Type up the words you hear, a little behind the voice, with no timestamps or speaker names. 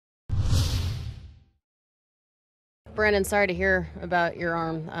Brandon, sorry to hear about your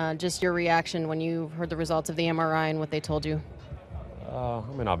arm. Just your reaction when you heard the results of the MRI and what they told you. I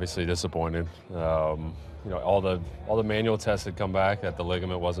mean, obviously disappointed. All the manual tests had come back that the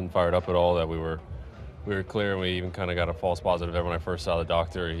ligament wasn't fired up at all. That we were clear, and we even kind of got a false positive there when I first saw the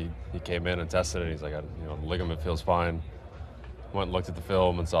doctor. He came in and tested it. He's like, the ligament feels fine. Went and looked at the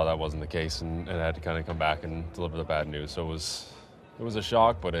film and saw that wasn't the case, and had to kind of come back and deliver the bad news. So it was a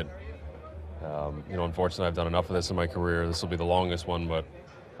shock, but unfortunately, I've done enough of this in my career. This will be the longest one, but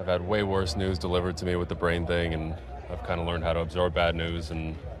I've had way worse news delivered to me with the brain thing, and I've kind of learned how to absorb bad news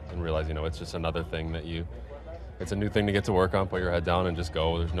and realize, it's just another thing it's a new thing to get to work on. Put your head down and just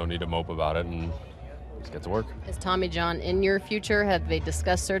go. There's no need to mope about it, and just get to work. Is Tommy John in your future? Have they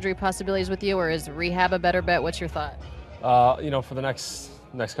discussed surgery possibilities with you, or is rehab a better bet? What's your thought? For the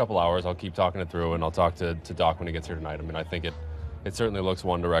next couple hours, I'll keep talking it through, and I'll talk to Doc when he gets here tonight. I mean, I think it certainly looks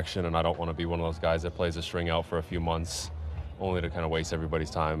one direction, and I don't want to be one of those guys that plays a string out for a few months only to kind of waste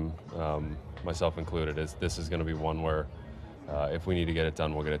everybody's time, myself included. This is going to be one where if we need to get it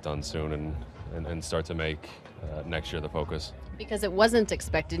done, we'll get it done soon and start to make next year the focus. Because it wasn't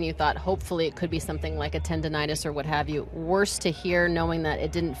expected and you thought hopefully it could be something like a tendonitis or what have you. Worse to hear knowing that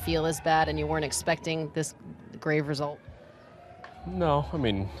it didn't feel as bad and you weren't expecting this grave result. No, I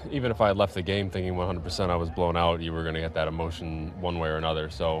mean, even if I had left the game thinking 100% I was blown out, you were going to get that emotion one way or another.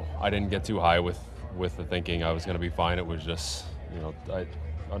 So I didn't get too high with the thinking I was going to be fine. It was just,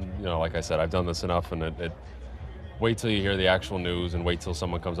 like I said, I've done this enough, and it wait till you hear the actual news and wait till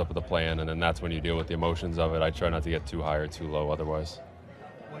someone comes up with a plan, and then that's when you deal with the emotions of it. I try not to get too high or too low otherwise.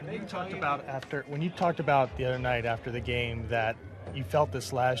 When you talked about the other night after the game that you felt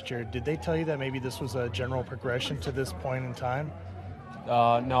this last year, did they tell you that maybe this was a general progression to this point in time?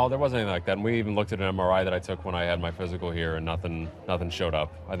 No, there wasn't anything like that. And we even looked at an MRI that I took when I had my physical here, and nothing showed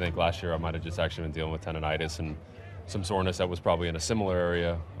up. I think last year I might have just actually been dealing with tendonitis and some soreness that was probably in a similar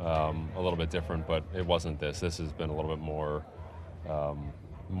area, a little bit different, but it wasn't this. This has been a little bit more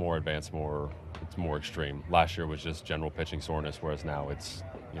advanced, it's more extreme. Last year was just general pitching soreness, whereas now it's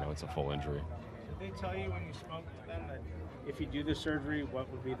a full injury. Did they tell you when you spoke to them that if you do the surgery,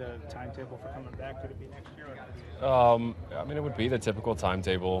 what would be the timetable for coming back? Could it be next year? I mean, it would be the typical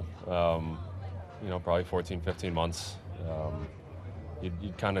timetable, probably 14, 15 months.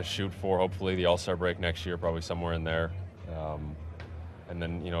 You'd kind of shoot for, hopefully, the All-Star break next year, probably somewhere in there. And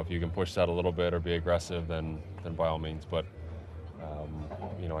then, if you can push that a little bit or be aggressive, then by all means. But,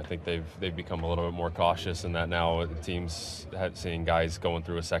 I think they've become a little bit more cautious in that now. The teams seeing guys going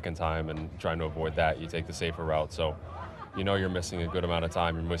through a second time and trying to avoid that. You take the safer route. So, you're missing a good amount of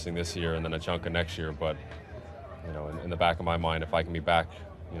time. You're missing this year and then a chunk of next year. But, in the back of my mind, if I can be back,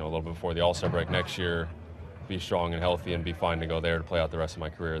 a little bit before the All-Star break next year, be strong and healthy and be fine to go there to play out the rest of my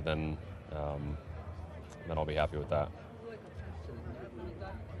career, then I'll be happy with that.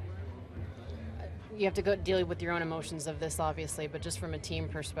 You have to go deal with your own emotions of this, obviously, but just from a team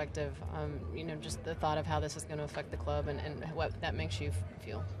perspective, just the thought of how this is going to affect the club and what that makes you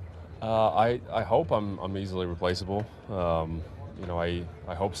feel. I hope I'm easily replaceable.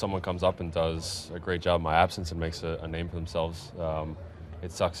 I hope someone comes up and does a great job in my absence and makes a name for themselves.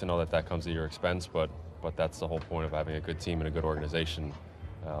 It sucks to know that comes at your expense, but that's the whole point of having a good team and a good organization.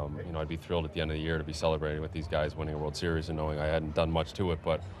 I'd be thrilled at the end of the year to be celebrating with these guys winning a World Series and knowing I hadn't done much to it,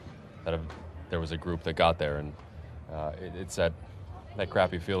 but that there was a group that got there. And it's that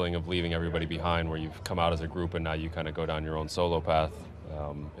crappy feeling of leaving everybody behind where you've come out as a group and now you kind of go down your own solo path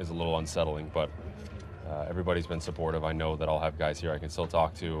is a little unsettling. But everybody's been supportive. I know that I'll have guys here I can still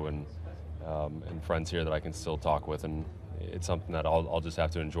talk to and friends here that I can still talk with. And it's something that I'll just have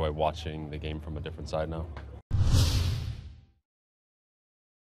to enjoy watching the game from a different side now.